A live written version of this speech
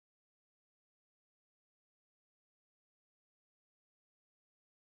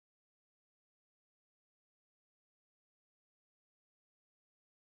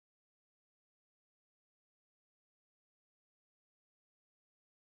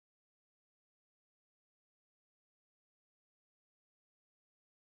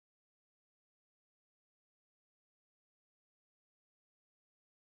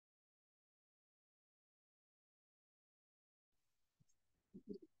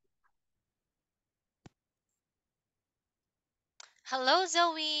Hello,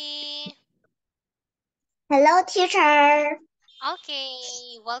 Zoe. Hello, teacher. Okay,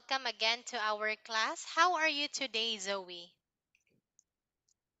 welcome again to our class. How are you today, Zoe?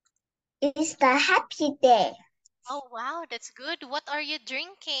 It's the happy day. Oh, wow, that's good. What are you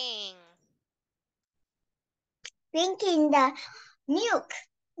drinking? Drinking the milk.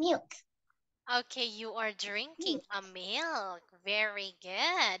 Milk. Okay, you are drinking a milk. Very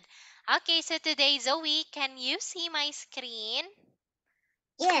good. Okay, so today, Zoe, can you see my screen?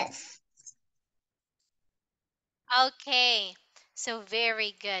 Yes. Okay, so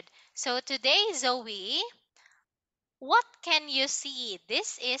very good. So today, Zoe, what can you see?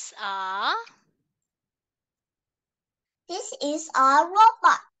 This is a This is a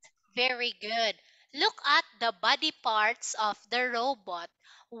robot. Very good. Look at the body parts of the robot.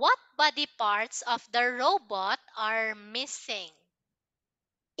 What body parts of the robot are missing?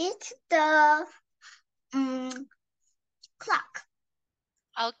 It's the clock.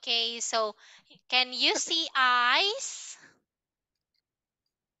 Okay, so can you see eyes?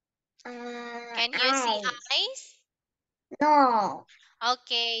 Can you see Eyes. eyes? No.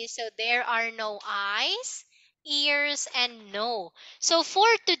 Okay, so there are no eyes, ears, and no. So for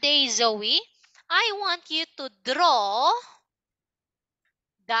today, Zoe, I want you to draw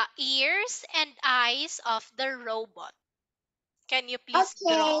the ears and eyes of the robot. Can you please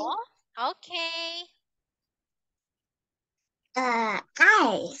Okay. draw? Okay.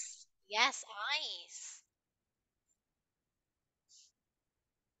 Eyes. Yes, eyes.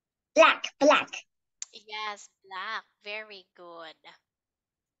 Black. Black. Yes, black. Very good.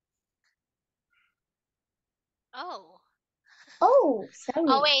 Oh. Oh,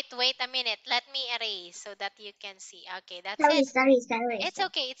 Oh, sorry. wait a minute. Let me erase so that you can see. Okay, that's Sorry, it. sorry, sorry. It's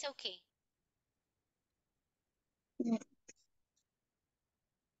okay, it's okay. Mm,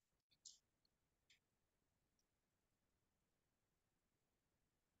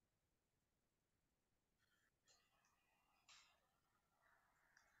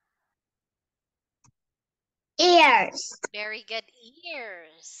 Ears. Very good.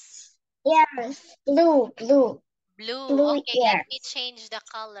 Ears. Ears. Blue. Blue. Blue. Blue Okay, let me ears. change the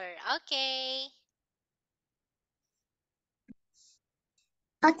color. Okay.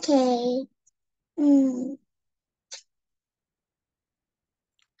 Okay. Mm.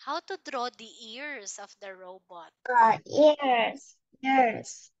 How to draw the ears of the robot?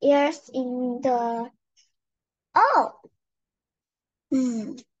 Ears in the oh,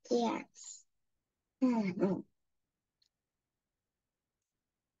 mm, ears. Mm.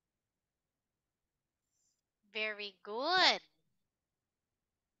 Very good.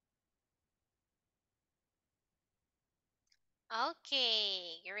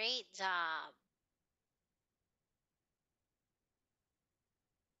 Okay, great job.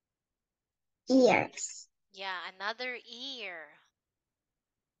 Ears. Yeah, another ear.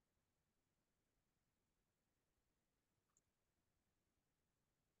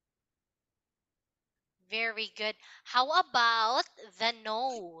 Very good. How about the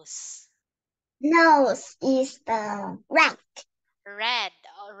nose? Nose is the red. Red.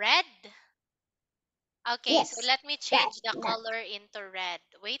 Red? Okay, so Yes, let me red. change the Red. color into red.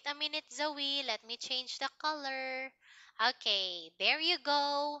 Wait a minute, Zoe. Let me change the color. Okay, there you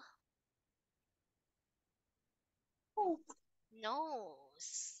go.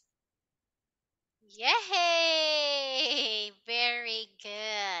 Nose. Yay! Very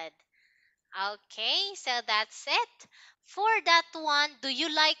good. Okay, so that's it. For that one, do you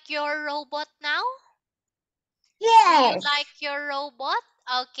like your robot now? Do you Yes. like your robot?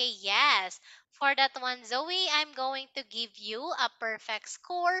 Okay, yes. For that one, Zoe, I'm going to give you a perfect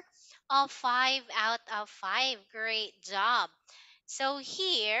score of 5 out of 5. Great job. So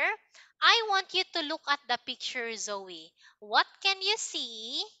here, I want you to look at the picture, Zoe. What can you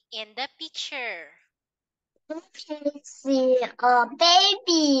see in the picture? Okay, see a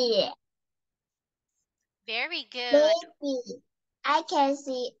baby. Very good. Baby. I can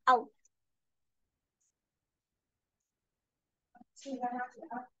see. Oh.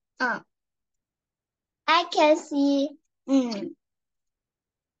 Uh, I can see. Mm,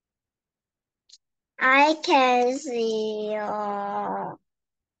 I can see.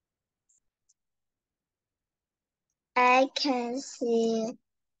 I can see.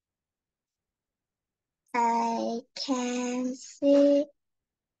 I can see.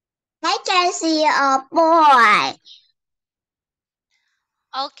 I can see a boy.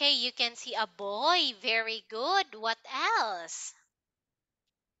 Okay, you can see a boy. Very good. What else?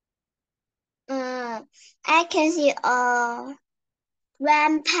 I can see a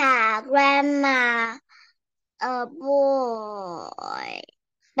grandpa, grandma, a boy,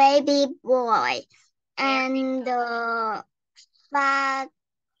 baby boy, Very and good. Fa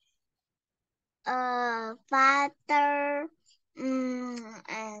father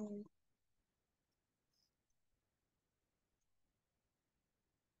and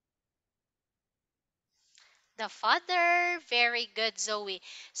The father. Very good, Zoe.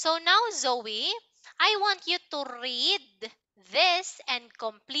 So now, Zoe, I want you to read this and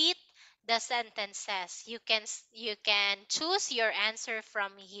complete the sentences. You can choose your answer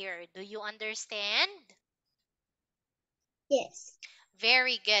from here. Do you understand? yes.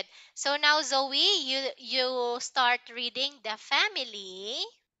 Very good. So now, Zoe, you start reading the family.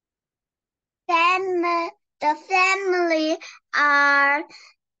 Fam the family are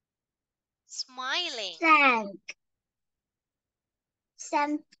Smiling. sang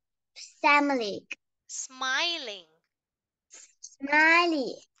sam family Smiling.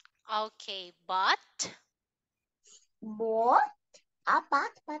 smiley Okay, but boy but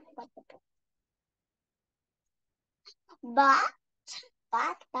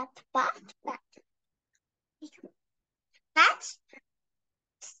but but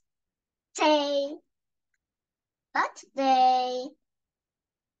they they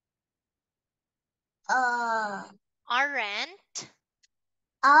uh aren't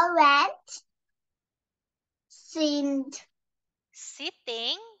aren't seen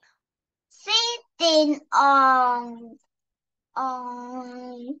sitting. sitting on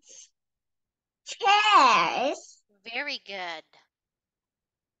chairs. Very good.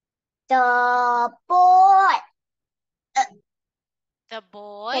 The boy, uh, The the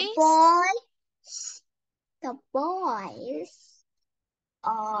boys. boys, the boys,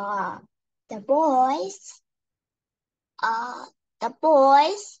 uh, the boys, uh, the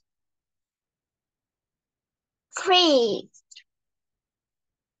boys, tree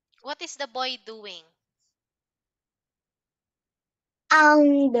What is the boy doing?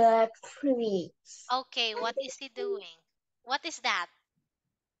 on the tree. Okay, what is he doing? What is that?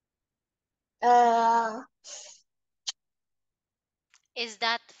 Uh, Is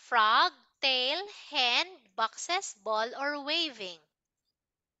that frog, tail, hen, boxes, ball, or waving?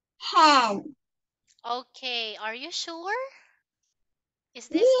 hand, Okay, are you sure? Is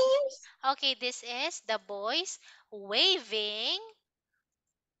this yes, okay? This is the boys waving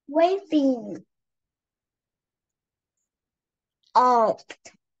waving off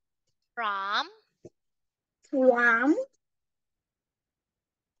from from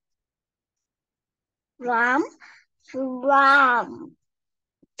from from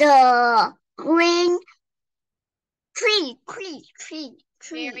the green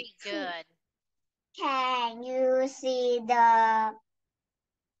very tree. good. Can you see the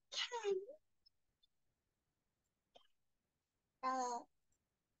uh,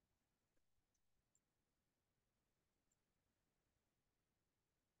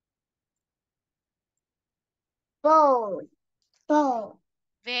 ball, ball,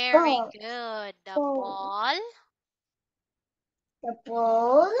 Very ball, good. The ball? ball The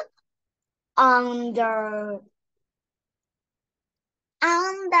ball under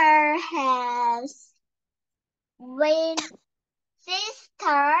under has when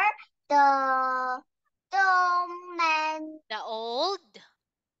sister the man the old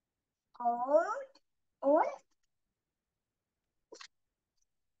old old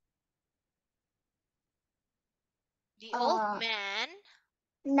the old uh man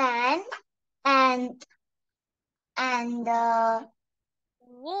man and the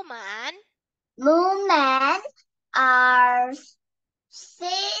woman woman are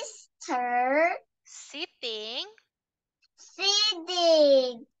sister sitting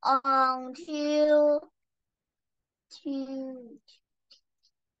sitting on two, two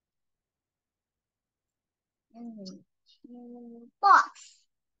box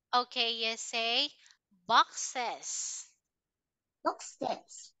okay you say boxes.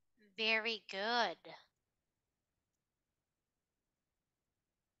 boxes. Very good.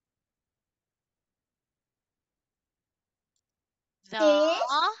 The This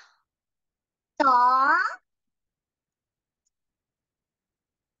the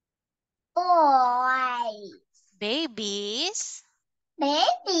boy babies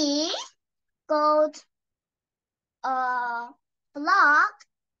baby got a flock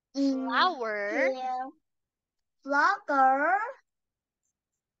in flower here flogger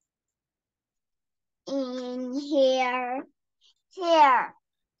in here her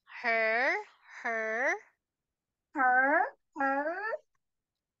her her her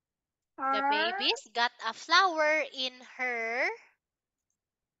the her babies got a flower in her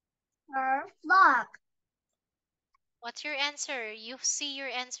flock what's your answer? You see your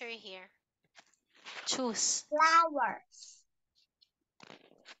answer here. Choose. flowers.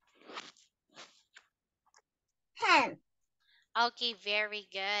 Hen Okay, very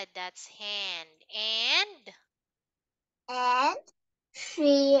good. That's hand. And And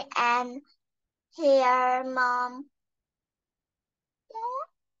she and her mom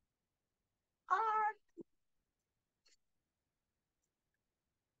are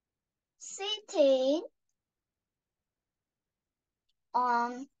sitting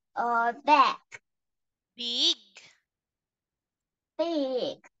on a bed. big.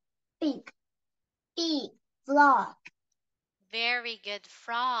 Big, big, big frog. Very good.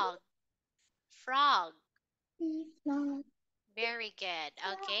 Frog. Frog. Big frog. Very good.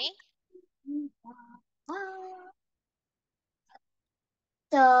 Okay.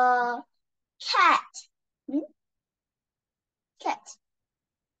 The cat. Hmm? Cat.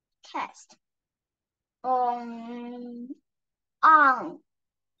 Cat. Um, on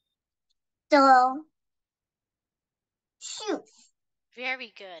the shoes.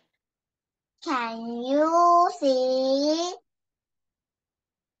 Very good. Can you see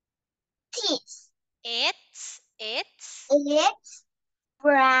teeth? It's It's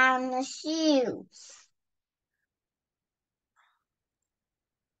brown shoes.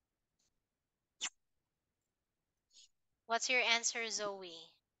 what's your answer, Zoe?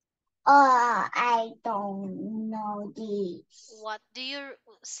 I don't know this. What do you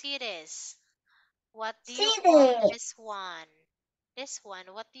see this? What do you See call this? this one? This one.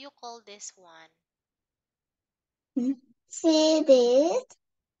 What do you call this one? See this?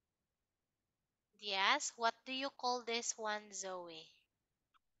 Yes. What do you call this one, Zoe?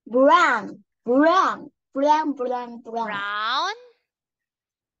 Brown, brown, brown, brown, brown. Brown?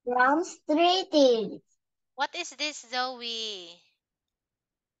 Brown street. What is this, Zoe?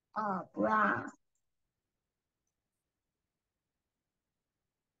 Oh, brown.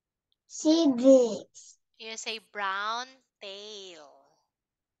 See this? You say brown tail.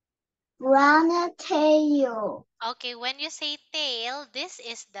 Brown tail. Okay, when you say tail, this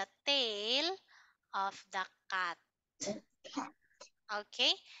is the tail of the cat. Cat.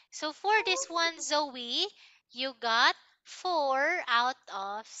 Okay, so for this one, Zoe, you got 4 out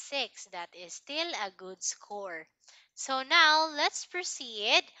of 6. That is still a good score. So now let's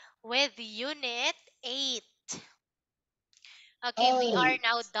proceed with Unit 8. Okay, we are A.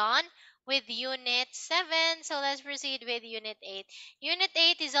 now done with Unit 7. So let's proceed with Unit 8. Unit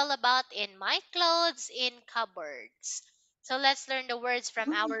 8 is all about in my clothes, in cupboards. So let's learn the words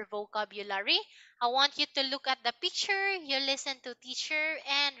from our vocabulary. I want you to look at the picture, you listen to teacher,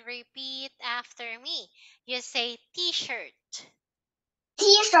 and repeat after me. You say t-shirt.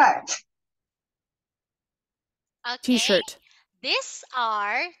 T-shirt. Okay, T-shirt. these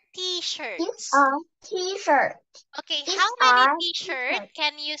are These t-shirts. are T-shirt. Okay, how These many are t-shirt T-shirt.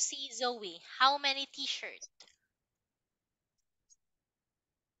 can you see, Zoe? How many t-shirt?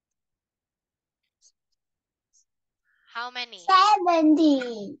 How many?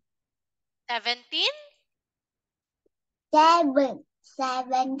 70. 17?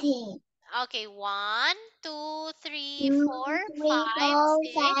 17. Okay, one, two, three, 2, four, 3, five, 4,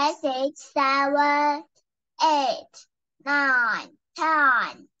 5, six. 6, 7, 8, 9,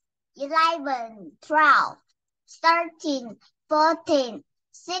 10, 11, 12, 13, 14,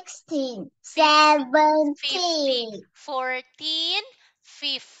 16, 15, 15, 17, 14,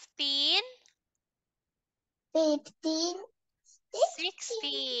 15, 15, 16,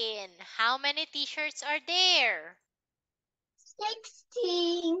 16. How many t-shirts are there?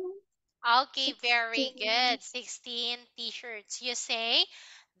 16, Okay, very 16. good. 16 t-shirts. You say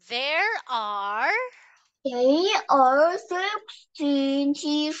there are. There are 16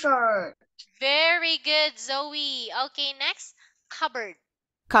 t-shirts. Very good, Zoe. Okay, next, cupboard.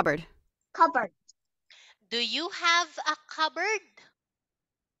 Cupboard. Cupboard. Do you have a cupboard?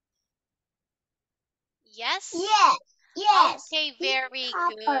 Yes. Yes, yes. Okay, Big very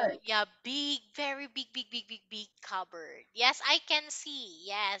good. cupboard. Yeah, big, very big, big, big, big, big cupboard. Yes, I can see.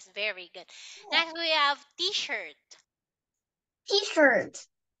 Yes, very good. Next, we have t-shirt. T-shirt.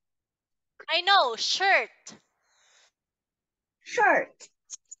 I know, shirt. Shirt.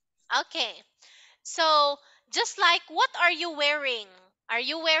 Okay, so just like, what are you wearing? Are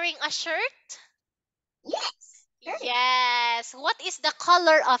you wearing a shirt? Yes. Shirt. Yes. What is the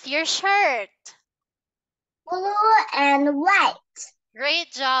color of your shirt? Blue and white.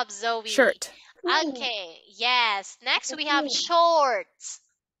 Great job, Zoe. Shirt. Green. Okay, yes. Next, we have Green. shorts.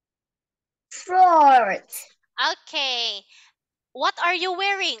 Short. Okay, what are you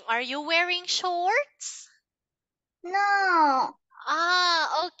wearing? Are you wearing shorts? No.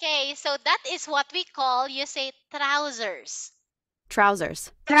 Ah, okay. So that is what we call, you say, trousers.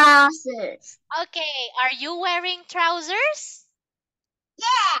 Trousers. Trousers. Okay, are you wearing trousers?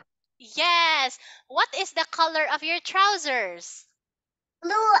 Yeah. Yes. What is the color of your trousers?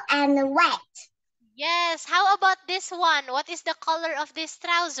 Blue and white. Yes. How about this one? What is the color of this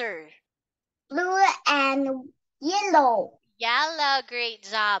trouser? Blue and yellow. Yellow. Great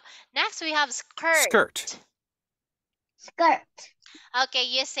job. Next, we have skirt. Skirt. Skirt. Okay,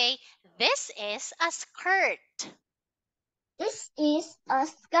 you say, this is a skirt. This is a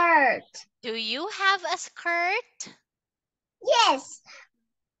skirt. Do you have a skirt? Yes.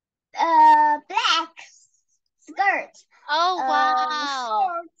 Black skirt. Oh, wow.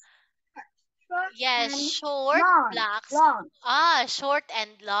 Short, short Yes, and short long, black. long, Short and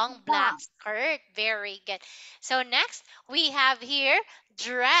long black long. skirt. Very good. So next we have here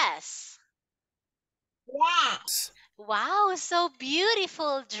dress. Black. Wow, so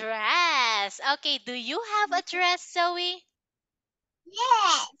beautiful dress. Okay, do you have a dress, Zoe?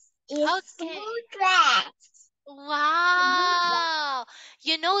 Yes. It's Okay. blue dress. Blue dress. Wow.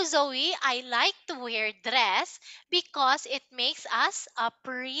 You know, Zoe, I like to wear dress because it makes us a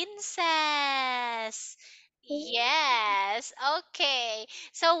princess. Yes. Okay.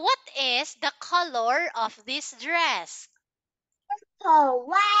 So what is the color of this dress? Oh,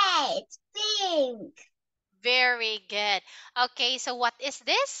 white, pink. Very good. Okay, so what is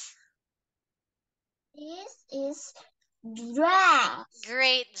this? This is dress.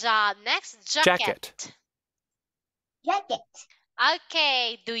 Great job. Next, jacket. Jacket. Jacket.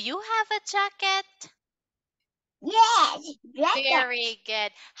 Okay, do you have a jacket? Yes, jacket. Very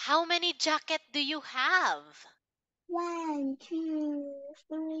good. How many jacket do you have? 1, 2,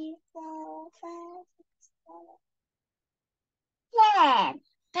 3, 4, 5, 6, 7, 10.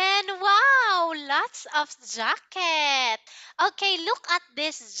 10. Wow, lots of jacket. Okay, look at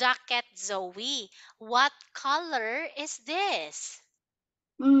this jacket, Zoe. What color is this?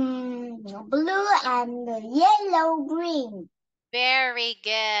 Blue and yellow green. Very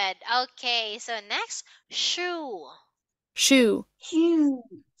good. Okay, so next, shoe. Shoe. Shoe.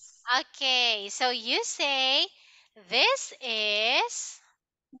 Okay, so you say this is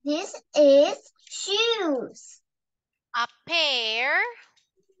This is shoes. a pair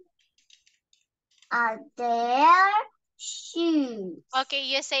Are there shoes? Okay,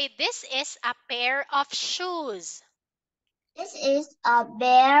 you say this is a pair of shoes. This is a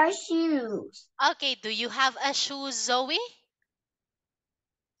bear shoes. Okay, do you have a shoe, Zoe?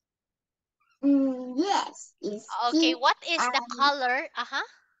 Yes, it's Okay, what is the and color? Uh-huh.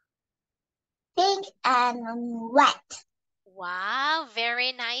 pink and white. Wow,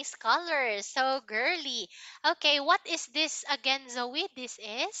 very nice color. So girly. Okay, what is this again, Zoe? This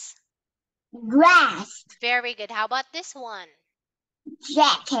is? Grass. Very good. How about this one?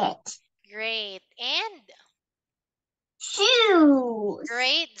 Jacket. Great. And Shoes.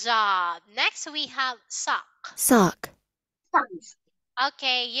 great job. Next, we have sock. Sock. Socks.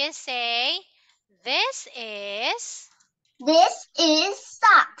 Okay, you say this is This is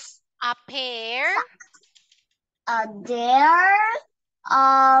socks. a pair A pair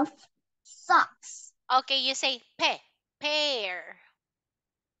of socks. Okay, you say pair. Pair.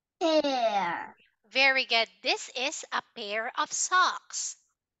 Very good. This is a pair of socks.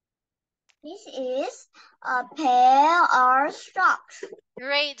 This is a pair of socks.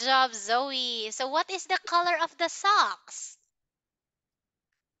 Great job, Zoe. So what is the color of the socks?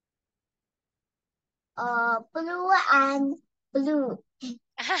 Blue and blue.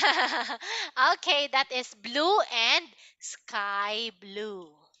 Okay, that is blue and sky blue.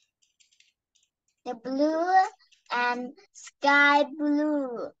 The blue and sky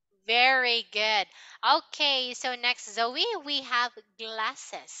blue. Very good. Okay, so next, Zoe, we have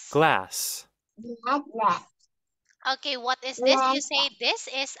glasses. Glass. Black. Okay, what is this? Black. You say this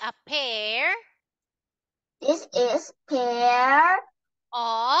is a pair This is pair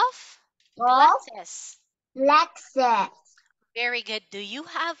of of glasses. glasses. Very good. Do you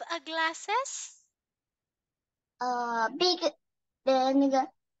have a glasses? Big big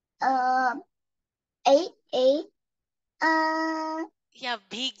a You have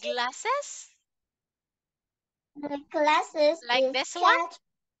big glasses? the glasses Like is this one?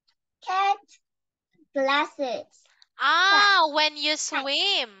 cat glasses. When you Cat.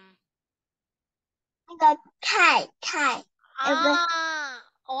 swim. I got cat.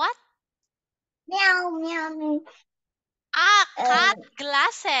 What? Meow meow. Cat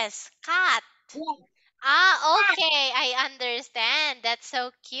glasses. Cat. Yeah. Okay. I understand. That's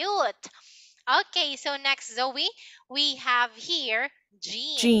so cute. Okay, so next, Zoe, we have here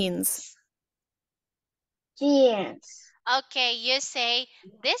Jeans. jeans. Jeans. Okay, you say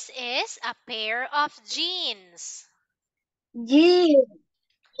this is a pair of jeans. Jeans.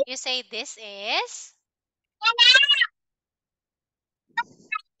 You say this is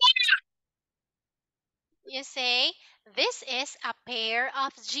You say, this is a pair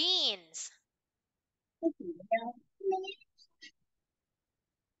of jeans.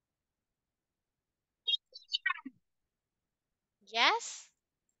 Yes?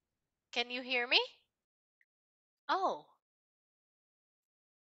 Can you hear me? Oh,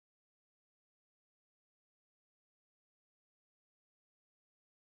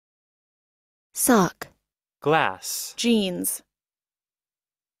 Sock. Glass. Jeans.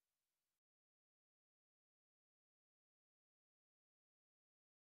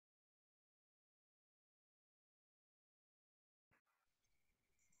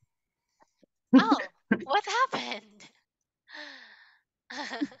 oh, what happened?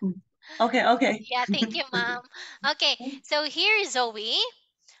 Okay, okay. Yeah, thank you, mom. Okay, so here, Zoe.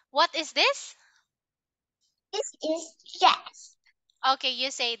 What is this? This is dress. Okay,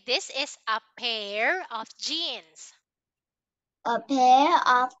 you say this is a pair of jeans. A pair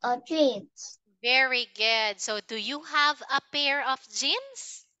of jeans. Very good. So, do you have a pair of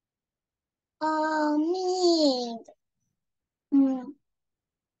jeans? Me. Mm,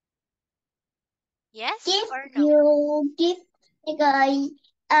 Yes give or no? give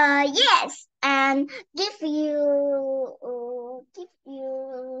yes, and give you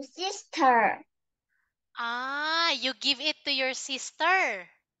sister. Ah, you give it to your sister.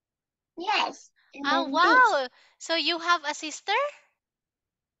 Yes, and Ah, then this. wow. So you have a sister?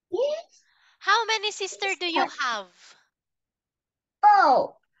 Yes, How many sister do you sister. have?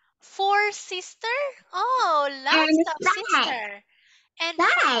 Four Four sister? Oh, lots and of five. sister. And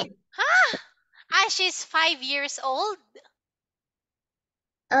Five. huh? Ah, she's 5 years old.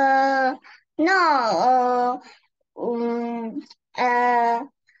 Uh, no. Um, uh,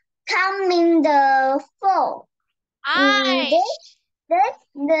 coming the four. I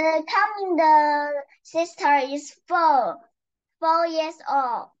The coming the sister is 4 years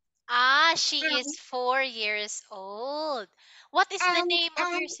old. she is And 4 years old. What is the and name of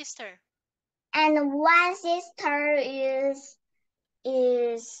and, your sister? and one sister is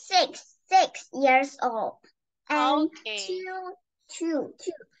 6 years old. And Okay. two two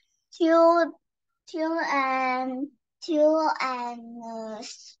two two two and two and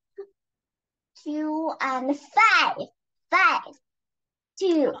two and five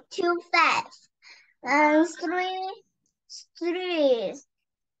two five and Ah, three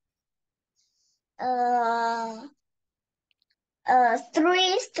uh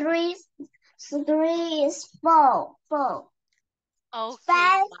three is four. okay.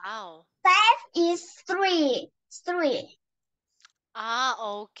 Five Wow. is three. Ah,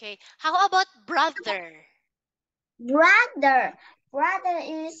 okay. How about brother? Brother brother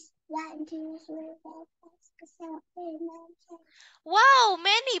is 1, 2, 3, 4, 5, 6, 7, 8, 9, 10. Wow,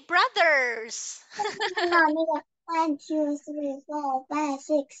 many brothers. 那个 1, 2, 3, 4, 5,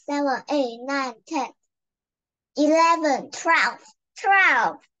 6, 7, 8, 9, 10, 11, 12.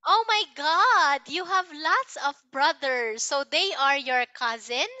 Oh my God, you have lots of brothers. So they are your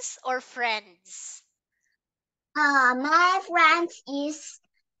cousins or friends? My friends is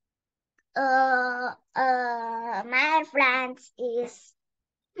my friends is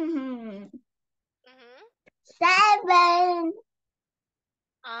Mm-hmm. 7.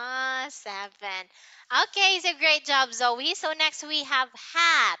 Ah, seven. Okay, so great job, Zoe. So next we have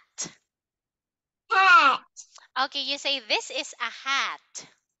hat. Hat. Okay, you say this is a hat.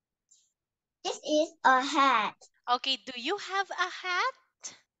 This is a hat. Okay, do you have a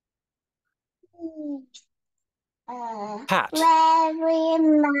hat? Hmm, Hat. very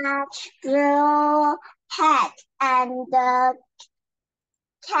much blue hat and the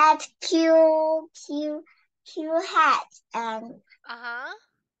cat cute hat Uh-huh.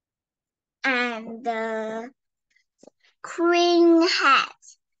 and the green hat.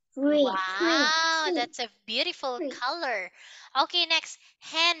 Wow, Green, that's a beautiful green. color. Okay, next,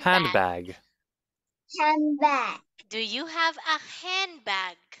 handbag. Handbag. Handbag. Do you have a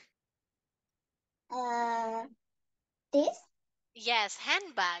handbag? Uh, this? Yes,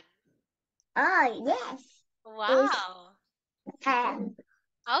 handbag. Oh, yes. Is Wow. hand.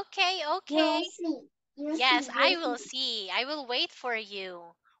 Okay, okay. You see. You Yes, see. I You will see. see. I will wait for you.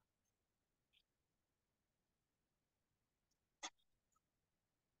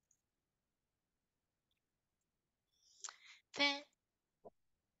 Then,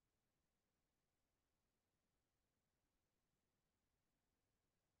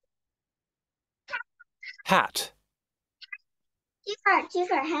 Hat.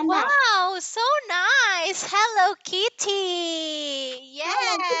 Cheaper handbag. wow, so nice. Hello Kitty.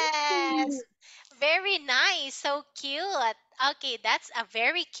 Hello Yes. Kitty. Very nice. So cute. Okay, that's a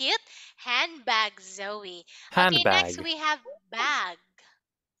very cute handbag, Zoe. Okay, next Handbag. we have bag.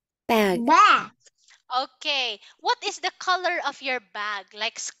 Bag. Bag. Okay. What is the color of your bag?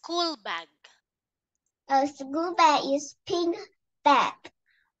 Like school bag. School bag is pink bag.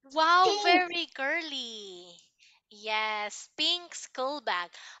 Wow, Pink, very girly. Yes, pink school bag.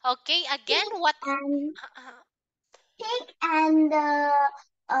 Okay, again, pink what? and uh, pink and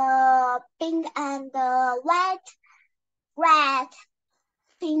pink and white, red,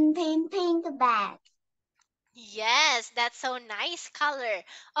 pink bag. yes, that's so nice color.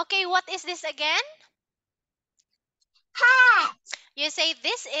 Okay, what is this again? Hat. You say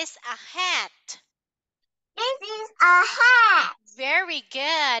this is a hat. This is a hat. Very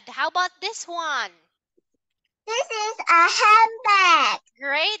good. How about this one? This is a handbag.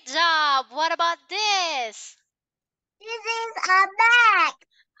 Great job. What about this? This is a bag.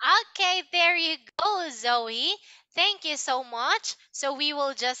 Okay, there you go, Zoe. Thank you so much. So we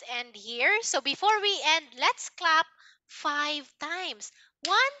will just end here. So before we end, let's clap 5 times.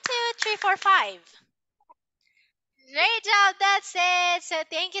 1, 2, 3, 4, 5. Great job. That's it. So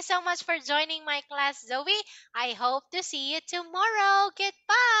thank you so much for joining my class, Zoe. I hope to see you tomorrow.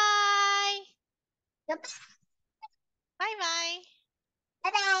 Goodbye. Yep. Bye bye.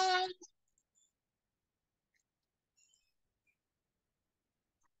 Bye bye.